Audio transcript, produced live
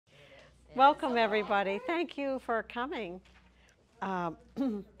Welcome, everybody. Thank you for coming. Um,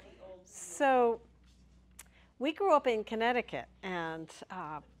 so, we grew up in Connecticut, and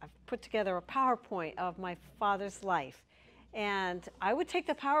I've put together a PowerPoint of my father's life. And I would take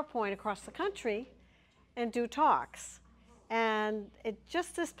the PowerPoint across the country and do talks. And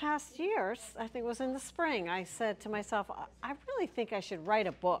just this past year, I think it was in the spring, I said to myself, I really think I should write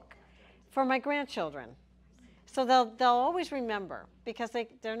a book for my grandchildren. So they'll always remember, because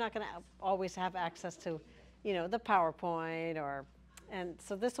they're not going to always have access to, the PowerPoint and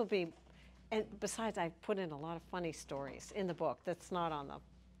so this will be, and besides, I put in a lot of funny stories in the book that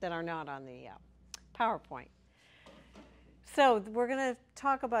are not on the PowerPoint. So we're going to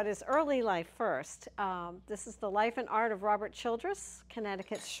talk about his early life first. This is the life and art of Robert Childress,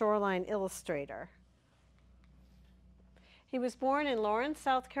 Connecticut's shoreline illustrator. He was born in Lawrence,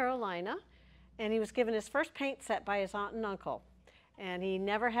 South Carolina, and he was given his first paint set by his aunt and uncle. And he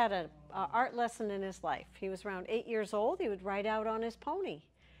never had an art lesson in his life. He was around 8 years old. He would ride out on his pony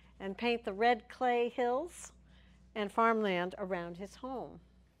and paint the red clay hills and farmland around his home.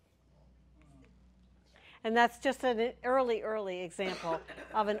 And that's just an early example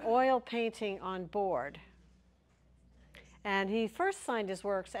of an oil painting on board. And he first signed his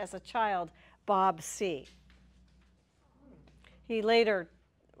works as a child, Bob C. He later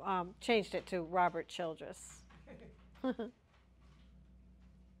changed it to Robert Childress. Let's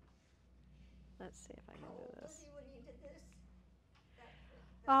see if I can do this.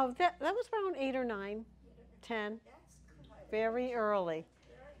 Oh, that was around 8 or 9, 10, very early.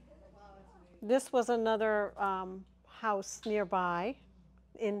 This was another house nearby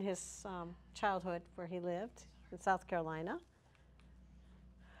in his childhood where he lived in South Carolina.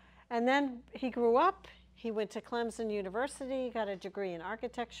 And then he grew up. He went to Clemson University, got a degree in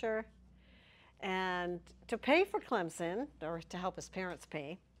architecture. And to pay for Clemson, or to help his parents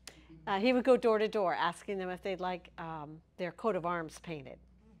pay, he would go door to door asking them if they'd like their coat of arms painted.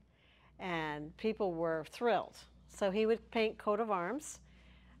 And people were thrilled. So he would paint coat of arms.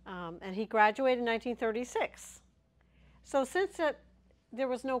 And he graduated in 1936. So since there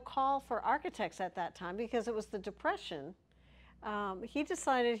was no call for architects at that time because it was the Depression, he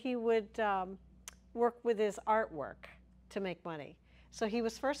decided he would work with his artwork to make money. So he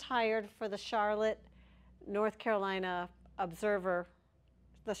was first hired for the Charlotte, North Carolina Observer,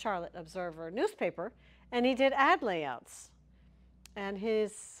 the Charlotte Observer newspaper, and he did ad layouts. And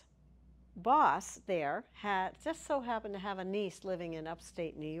his boss there just so happened to have a niece living in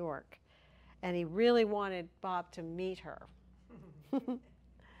upstate New York, and he really wanted Bob to meet her.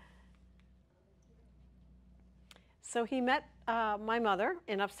 So he met my mother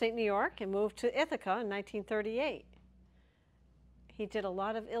in upstate New York and moved to Ithaca in 1938. He did a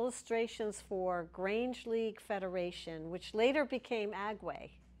lot of illustrations for Grange League Federation, which later became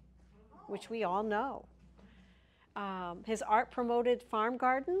Agway, which we all know. His art promoted farm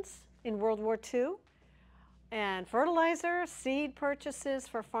gardens in World War II, and fertilizer, seed purchases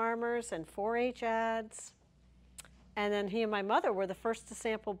for farmers, and 4-H ads. And then he and my mother were the first to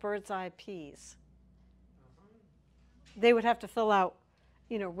sample bird's eye peas. They would have to fill out,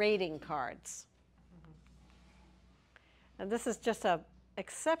 rating cards. And this is just an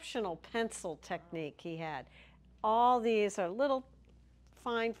exceptional pencil technique he had. All these are little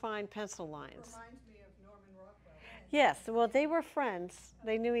fine pencil lines. Reminds me of Norman Rockwell. Yes, well, they were friends.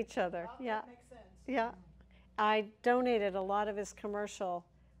 They knew each other. Oh, yeah. That makes sense. Yeah. I donated a lot of his commercial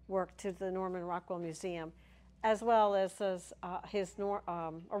work to the Norman Rockwell Museum, as well as his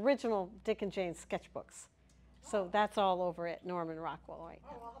original Dick and Jane sketchbooks. So that's all over at Norman Rockwell right now.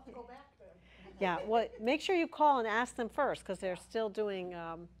 Oh, I'll have to go back then. Yeah, well, make sure you call and ask them first, because they're still doing,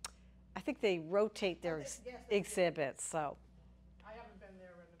 I think they rotate their exhibits, so. I haven't been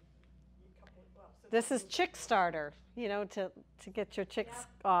there in a couple of, since This is Chick Starter, to get your chicks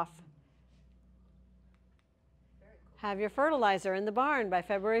off. Very cool. Have your fertilizer in the barn by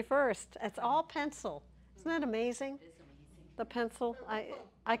February 1st. It's all pencil. Isn't that amazing? The pencil,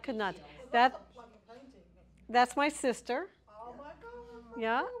 I could not. Like a painting. That's my sister. Oh my God.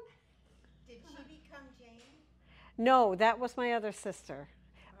 Yeah. Did she become Jane? No, that was my other sister.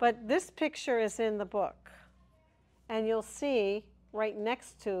 But this picture is in the book. And you'll see right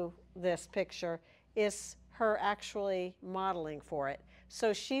next to this picture is her actually modeling for it.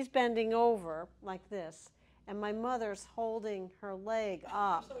 So she's bending over like this, and my mother's holding her leg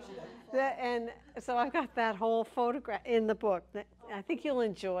up. And so I've got that whole photograph in the book. I think you'll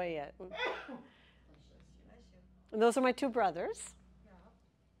enjoy it. And those are my two brothers. Yeah.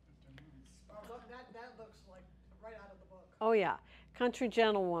 Oh, that looks like right out of the book. Oh, yeah. Country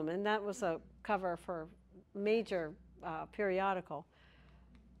Gentlewoman. That was a cover for a major periodical.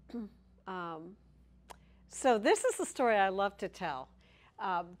 So this is the story I love to tell.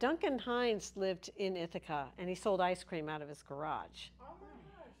 Duncan Hines lived in Ithaca, and he sold ice cream out of his garage. Oh my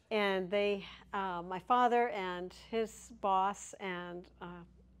gosh. And they, my father and his boss and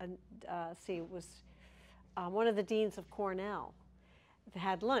was one of the deans of Cornell,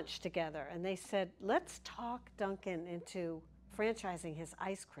 had lunch together, and they said, let's talk Duncan into franchising his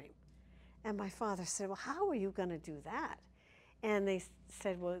ice cream. And my father said, well, how are you going to do that? And they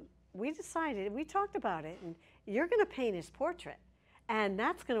said, well, we decided, we talked about it, and you're going to paint his portrait, and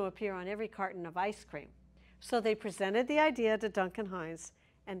that's going to appear on every carton of ice cream. So they presented the idea to Duncan Hines,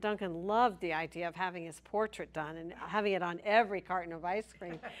 and Duncan loved the idea of having his portrait done and having it on every carton of ice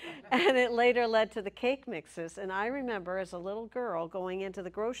cream. And it later led to the cake mixes. And I remember as a little girl going into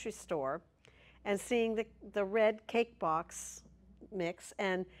the grocery store and seeing the red cake box mix,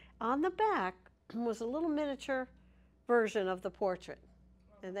 and on the back was a little miniature version of the portrait.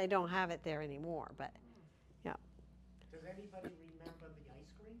 And they don't have it there anymore, but yeah. Does anybody remember the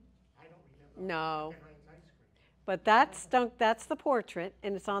ice cream? I don't remember. No. Duncan Hines ice cream. But that's the portrait,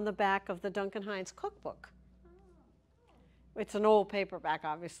 and it's on the back of the Duncan Hines cookbook. It's an old paperback,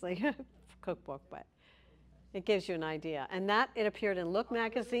 obviously, cookbook, but it gives you an idea. And that, it appeared in Look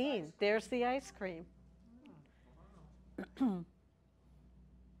magazine. There's the ice cream. I bet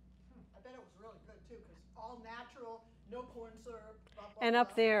it was really good too, because all natural, no corn syrup. Blah, blah, And up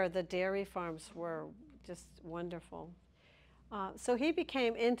blah. there, the dairy farms were just wonderful. So he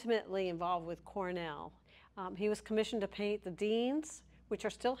became intimately involved with Cornell. He was commissioned to paint the deans, which are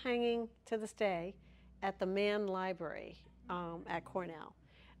still hanging to this day at the Mann Library at Cornell.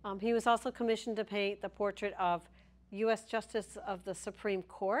 He was also commissioned to paint the portrait of U.S. Justice of the Supreme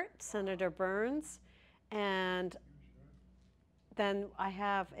Court, Senator Burns. And then I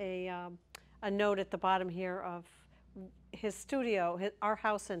have a note at the bottom here of his studio. Our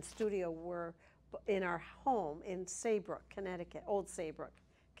house and studio were in our home in Saybrook, Connecticut, Old Saybrook,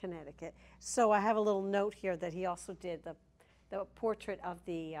 Connecticut. So I have a little note here that he also did the portrait of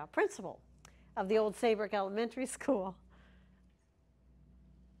the principal of the Old Saybrook Elementary School.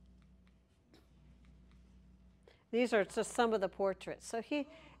 These are just some of the portraits. So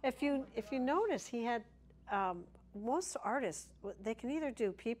if you notice, he had most artists, they can either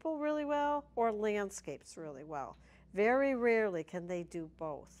do people really well or landscapes really well. Very rarely can they do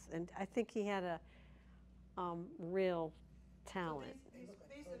both, and I think he had a real talent. I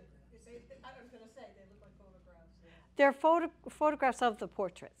was going to say, they look like photographs. They're photographs of the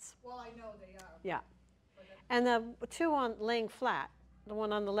portraits. Well, I know they are. Yeah. But And the two on laying flat, the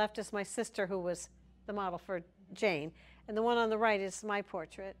one on the left is my sister, who was the model for Jane, and the one on the right is my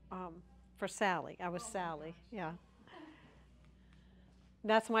portrait for Sally. I was Sally, yeah.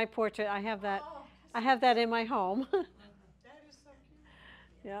 That's my portrait. I have that. I have that in my home. that is so cute.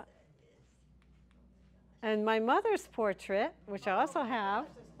 Yeah. And my mother's portrait, which I also have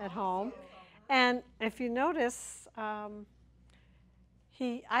at home. And if you notice, I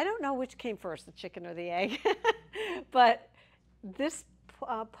don't know which came first, the chicken or the egg, but this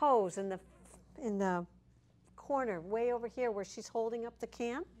pose in the corner, way over here where she's holding up the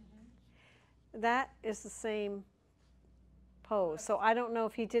can, that is the same pose. So I don't know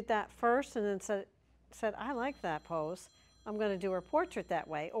if he did that first and then said, I like that pose, I'm going to do her portrait that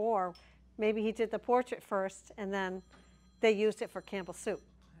way, or maybe he did the portrait first and then they used it for Campbell Soup.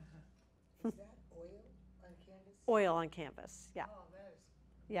 Is that oil on canvas? Oil on canvas, yeah. Oh, that is.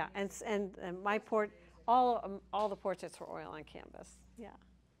 Yeah, and my all the portraits were oil on canvas, yeah.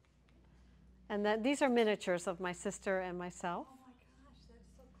 And then these are miniatures of my sister and myself. Oh my gosh,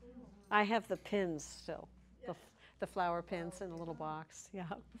 that's so cool. I have the pins still, the flower pins in a little box, yeah.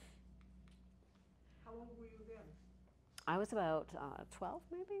 How old were you then? I was about 12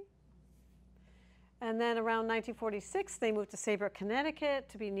 maybe. And then around 1946, they moved to Saybrook, Connecticut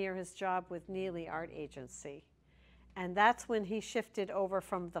to be near his job with Neely Art Agency. And that's when he shifted over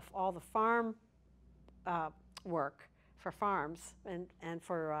from all the farm work for farms and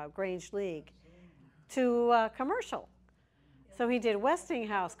for Grange League to commercial. So he did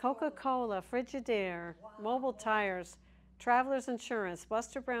Westinghouse, Coca-Cola, Frigidaire, Mobile Tires, Travelers Insurance,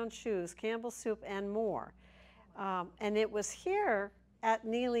 Buster Brown Shoes, Campbell Soup, and more. And it was here at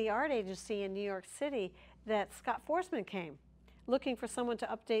Neely Art Agency in New York City that Scott Forsman came, looking for someone to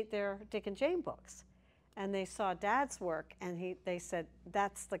update their Dick and Jane books. And they saw Dad's work, and they said,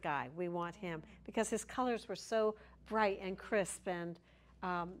 that's the guy, we want him, because his colors were so bright and crisp, and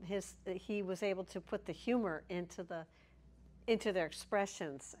he was able to put the humor into their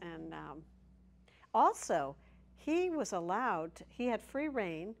expressions. And also, he was allowed, he had free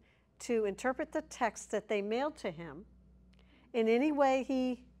reign to interpret the text that they mailed to him in any way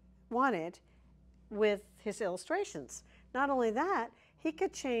he wanted with his illustrations. Not only that, he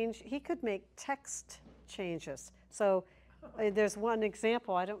could make text changes. So there's one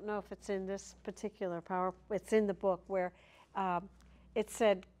example, I don't know if it's in this particular it's in the book, where it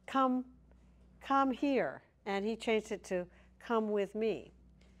said, come here, and he changed it to come with me.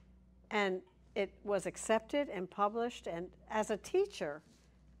 And it was accepted and published, and as a teacher,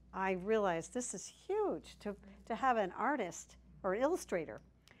 I realized this is huge, to have an artist or illustrator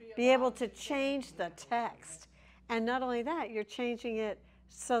be able to change the text. And not only that, you're changing it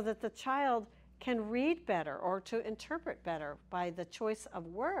so that the child can read better or to interpret better by the choice of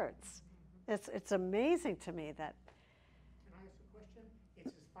words. It's amazing to me that. Can I ask a question? It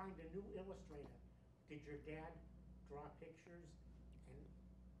says find a new illustrator. Did your dad draw pictures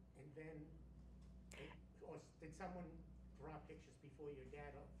and then, or did someone draw pictures before your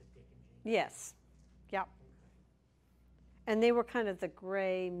dad of the Dick and Jane? Yes. Yep. Okay. And they were kind of the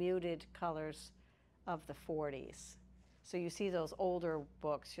gray, muted colors of the 40s. So you see those older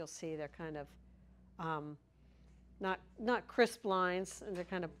books, you'll see they're kind of not crisp lines, and they're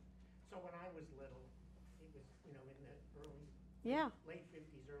kind of. So when I was little, it was, in the late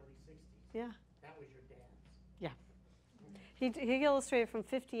 50s, early 60s. Yeah. That was your dad's. Yeah. He illustrated from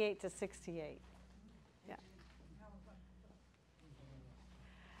 58 to 68. Yeah.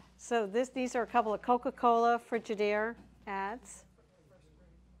 So these are a couple of Coca-Cola Frigidaire ads.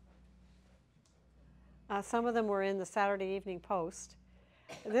 Some of them were in the Saturday Evening Post.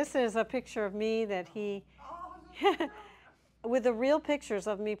 This is a picture of me that he, with the real pictures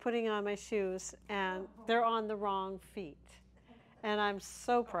of me putting on my shoes, and they're on the wrong feet. And I'm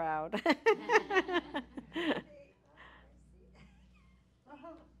so proud.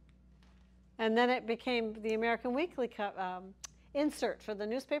 And then it became the American Weekly insert for the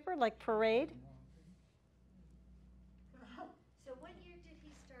newspaper, like Parade. So what year did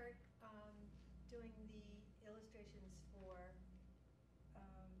he start doing the illustrations for?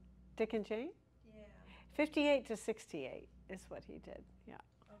 Dick and Jane? Yeah. 58 to 68 is what he did, yeah.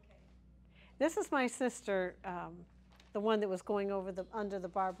 Okay. This is my sister, the one that was going over under the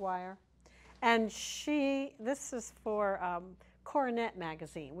barbed wire. And this is for Coronet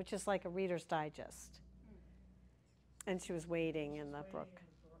magazine, which is like a Reader's Digest. And she was waiting in the brook.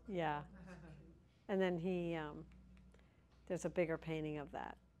 Yeah. And then there's a bigger painting of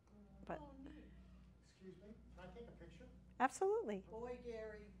that. But Excuse me, can I take a picture? absolutely. Boy,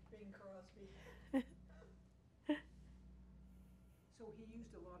 Gary, Bing Crosby. So he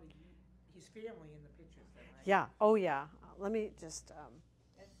used a lot of his family in the pictures then, right? Yeah, oh yeah. Let me just,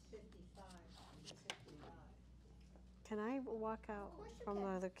 That's 55, 55. can I walk out from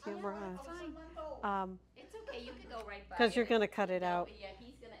the camera? I was a month old. It's okay, you can go right by. Because you're it. going to cut it No, out. but yeah,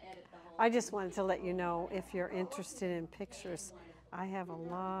 he's gonna edit the whole. I just wanted to let you know, if you're interested in pictures, I have a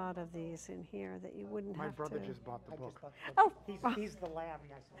lot of these in here that you wouldn't My have brother to. just bought the book. Oh, He's the Larry,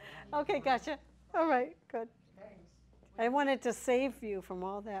 I said. okay, gotcha. All right, good. Thanks. I wanted to save you from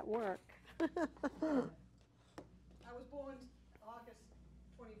all that work. I was born August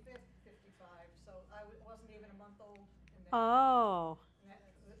 25th, 55, so I wasn't even a month old. Oh, When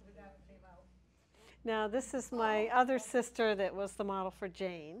that came out. now this is my other sister that was the model for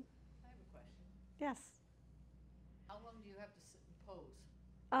Jane. I have a question. Yes. How long do you have to sit and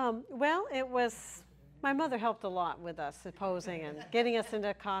pose? Well, it was, my mother helped a lot with us in posing and getting us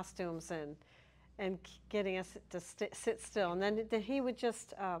into costumes and getting us to sit still. And then he would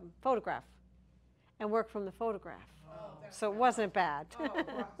just photograph and work from the photograph. So it wasn't bad. So it's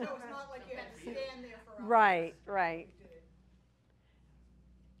not like you had to stand there for hours. Right, right. You did it.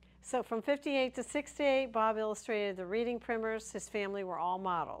 So from 58 to 68, Bob illustrated the reading primers. His family were all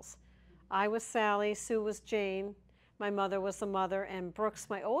models. I was Sally, Sue was Jane, my mother was the mother, and Brooks,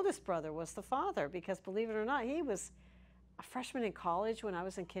 my oldest brother, was the father, because believe it or not, he was a freshman in college when I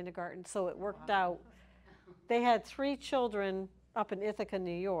was in kindergarten, so it worked out. They had 3 children up in Ithaca,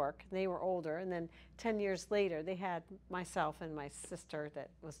 New York. They were older, and then 10 years later, they had myself and my sister that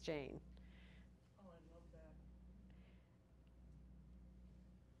was Jane. Oh, I love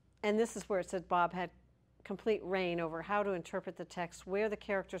that. And this is where it said Bob had complete reign over how to interpret the text, where the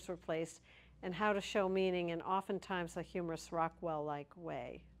characters were placed, and how to show meaning in oftentimes a humorous Rockwell-like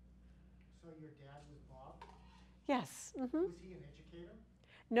way. So your dad was Bob? Yes. Was he an educator?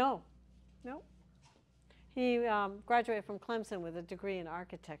 No. No. He graduated from Clemson with a degree in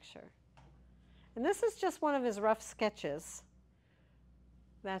architecture. And this is just one of his rough sketches.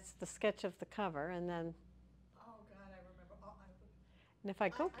 That's the sketch of the cover, and then, Oh, God, I remember. Oh, and if I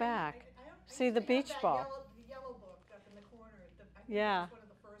go back, I see the used to have beach that ball. The yellow book up in the corner. I think Yeah. that was one of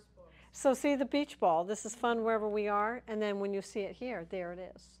the first books. So see the beach ball. This is fun wherever we are, and then when you see it here, there it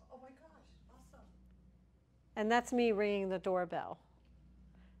is. Oh, my And that's me ringing the doorbell.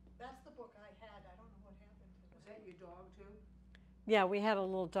 That's the book I had. I don't know what happened to Was that. that your dog too? Yeah, we had a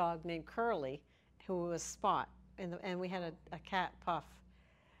little dog named Curly who was Spot, and we had a cat, Puff.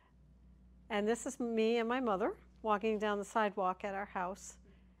 And this is me and my mother walking down the sidewalk at our house.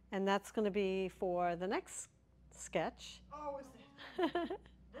 And that's going to be for the next sketch. Oh, is that? Look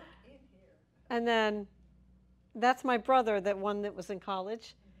in here. And then that's my brother, that one that was in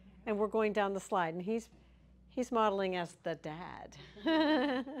college. And we're going down the slide. And he's modeling as the dad.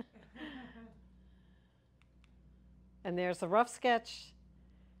 And there's the rough sketch.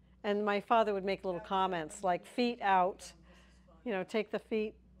 And my father would make little comments like feet out. You know, take the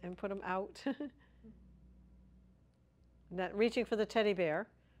feet and put them out. That reaching for the teddy bear.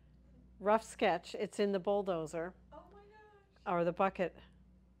 Rough sketch. It's in the bulldozer. Oh my gosh. Or the bucket.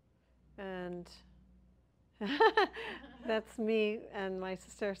 And that's me and my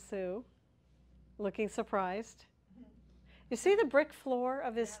sister Sue looking surprised. You see the brick floor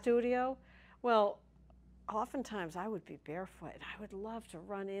of his studio? Well, oftentimes I would be barefoot. I would love to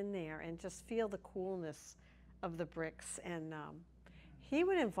run in there and just feel the coolness of the bricks. And he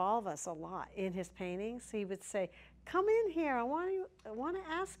would involve us a lot in his paintings. He would say, "Come in here. I want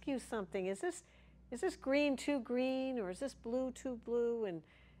to ask you something. Is this green too green, or is this blue too blue?" And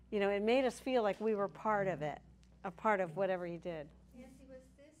you know, it made us feel like we were part of it, a part of whatever he did. Nancy, was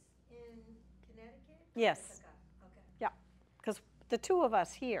this in Connecticut? Yes. Okay. Yeah, because the two of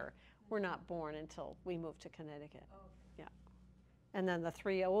us here were not born until we moved to Connecticut. Oh, Yeah, and then the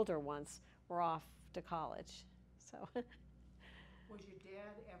three older ones were off to college. So Was your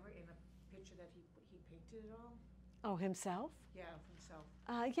dad ever in a picture that he painted at all? oh, himself? Yeah, of himself.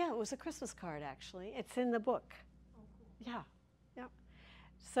 Yeah, it was a Christmas card, actually. It's in the book. Oh, cool. Yeah, yeah.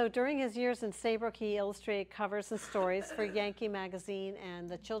 So during his years in Saybrook, he illustrated covers and stories for Yankee Magazine and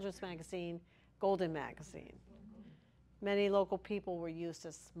the children's magazine, Golden Magazine. Many local people were used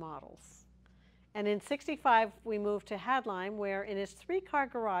as models. And in '65, we moved to Hadlime, where in his 3-car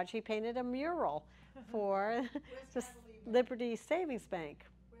garage, he painted a mural for the Liberty Savings Bank.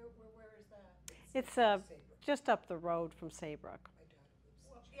 Where is that? It's just up the road from Saybrook,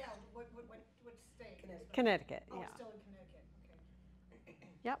 Well, yeah, what state? Connecticut. Oh, Yeah. it's still in Connecticut, okay.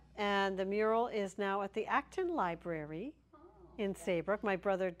 Yep, and the mural is now at the Acton Library in Saybrook. My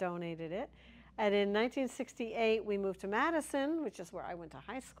brother donated it. And in 1968, we moved to Madison, which is where I went to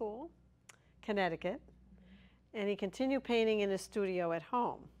high school, Connecticut. And he continued painting in his studio at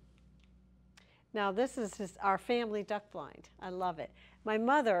home. Now, this is our family duck blind. I love it. My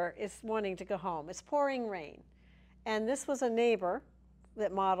mother is wanting to go home. It's pouring rain. And this was a neighbor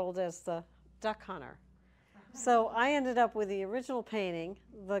that modeled as the duck hunter. So I ended up with the original painting,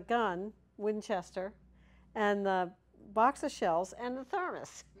 the gun, Winchester, and the box of shells, and the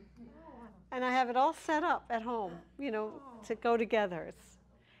thermos. And I have it all set up at home, you know, to go together.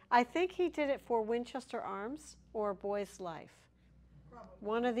 I think he did it for Winchester Arms or Boy's Life. Probably.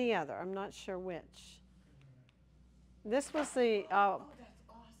 One or the other. I'm not sure which. This was the, Oh, that's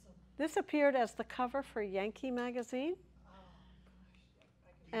awesome. this appeared as the cover for Yankee Magazine. Oh, gosh.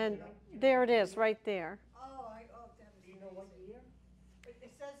 I can And there it is, right there. Oh, that is Do you know what amazing. year?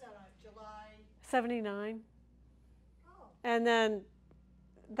 It says that on July. 79. Oh, And then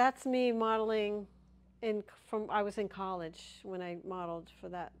that's me modeling I was in college when I modeled for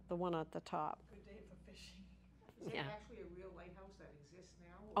that, the one at the top. good day for fishing. Is Yeah. that actually a real lighthouse that exists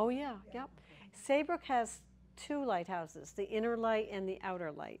now? Oh yeah, yep. Saybrook has 2 lighthouses, the inner light and the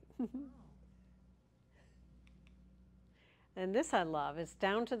outer light. And this I love, it's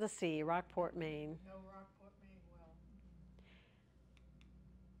Down to the Sea, Rockport, Maine. No Rockport, Maine, well.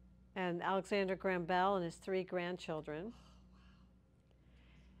 And Alexander Graham Bell and his 3 grandchildren.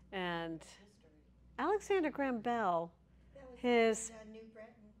 And Alexander Graham Bell, That was his in New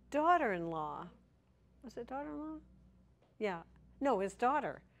Breton. daughter-in-law, was it daughter-in-law? Yeah, no, his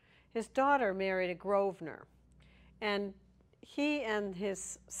daughter. His daughter married a Grosvenor. And he and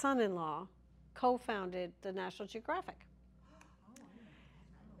his son-in-law co-founded the National Geographic.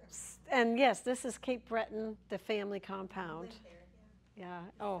 And yes, this is Cape Breton, the family compound. Went there, Yeah,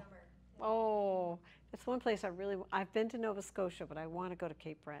 yeah. oh, Summer. oh, it's one place I've been to Nova Scotia, but I want to go to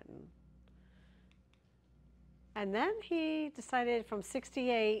Cape Breton. And then he decided from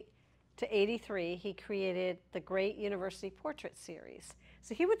 '68 to '83, he created the Great University Portrait Series.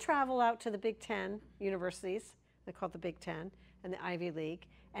 So he would travel out to the Big Ten universities, they're called the Big Ten, and the Ivy League,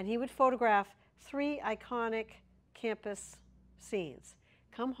 and he would photograph 3 iconic campus scenes,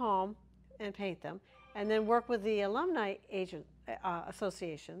 come home and paint them, and then work with the alumni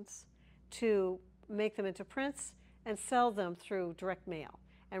associations to make them into prints and sell them through direct mail.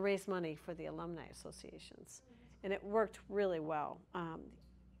 and raise money for the alumni associations. And it worked really well.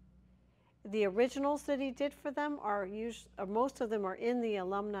 The originals that he did for them are most of them are in the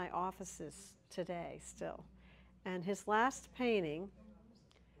alumni offices today still. And his last painting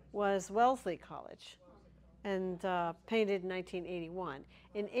was Wellesley College, and painted in 1981.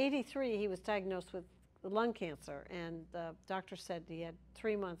 In 83, he was diagnosed with lung cancer, and the doctor said he had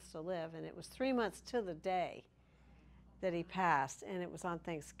 3 months to live, and it was 3 months to the day that he passed, and it was on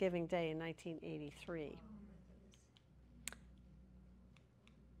Thanksgiving Day in 1983.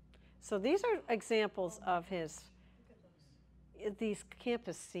 So these are examples of these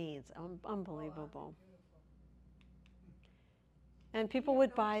campus scenes, unbelievable. And people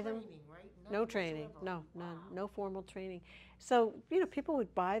would buy them. No training, no, none, no formal training. So, people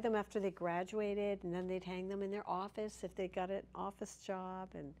would buy them after they graduated, and then they'd hang them in their office if they got an office job,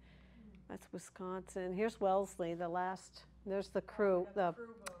 and that's Wisconsin. Here's Wellesley, there's the crew,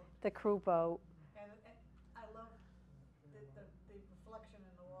 the crew boat. And I love the reflection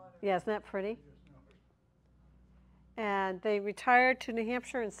in the water. Yeah, isn't that pretty? And they retired to New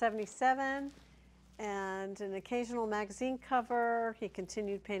Hampshire in '77, and an occasional magazine cover. He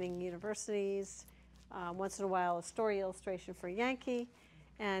continued painting universities, once in a while a story illustration for Yankee,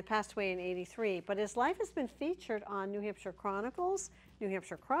 and passed away in '83. But his life has been featured on New Hampshire Chronicles, New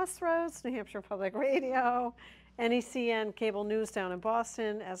Hampshire Crossroads, New Hampshire Public Radio, NECN cable news down in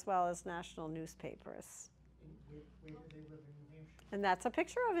Boston, as well as national newspapers. Where did they live in New Hampshire? And that's a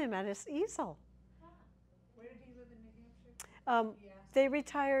picture of him at his easel. Where did he live in New Hampshire? He asked. They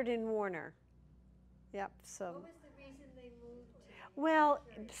retired in Warner. Yep, so. What was the reason they moved to? Well,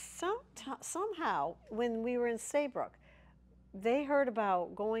 somehow, when we were in Saybrook, they heard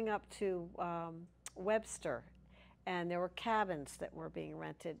about going up to Webster, and there were cabins that were being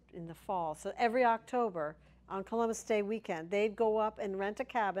rented in the fall. So every October, on Columbus Day weekend, they'd go up and rent a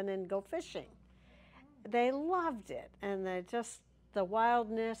cabin and go fishing. They loved it, and the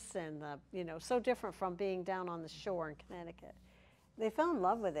wildness and so different from being down on the shore in Connecticut. They fell in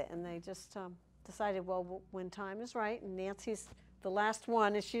love with it, and they just decided, well, when time is right, and Nancy's the last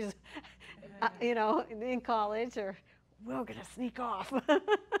one, and she's, in college, or we're gonna sneak off.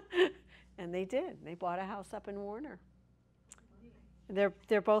 And they did. They bought a house up in Warner.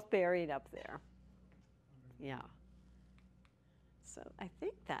 They're both buried up there. Yeah. So I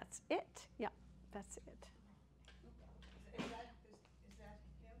think that's it. Yeah, that's it. Is that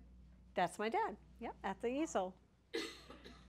him? That's my dad. Yep, at the easel.